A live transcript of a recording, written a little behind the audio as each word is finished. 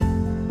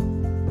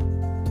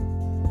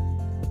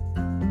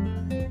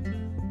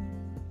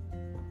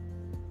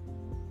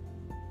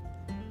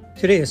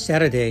Today is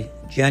Saturday,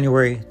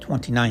 January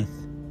 29th.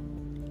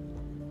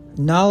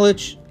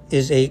 Knowledge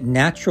is a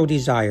natural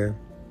desire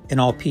in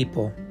all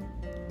people,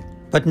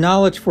 but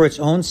knowledge for its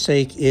own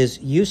sake is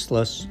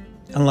useless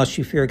unless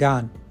you fear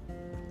God.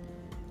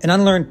 An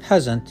unlearned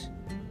peasant,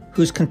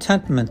 whose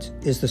contentment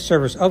is the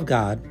service of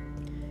God,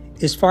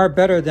 is far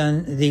better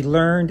than the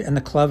learned and the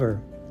clever,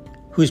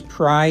 whose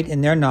pride in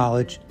their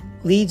knowledge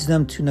leads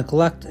them to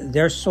neglect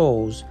their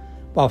souls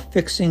while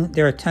fixing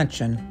their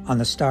attention on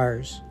the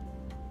stars.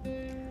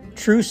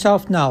 True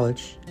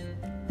self-knowledge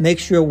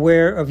makes you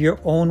aware of your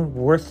own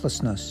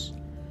worthlessness,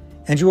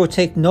 and you will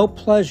take no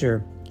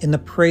pleasure in the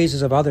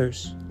praises of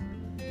others.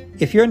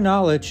 If your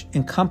knowledge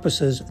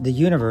encompasses the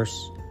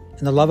universe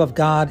and the love of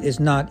God is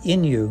not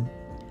in you,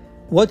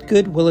 what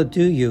good will it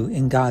do you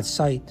in God's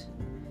sight?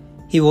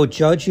 He will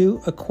judge you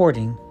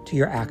according to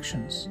your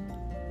actions.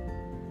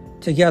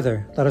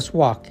 Together, let us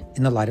walk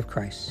in the light of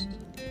Christ.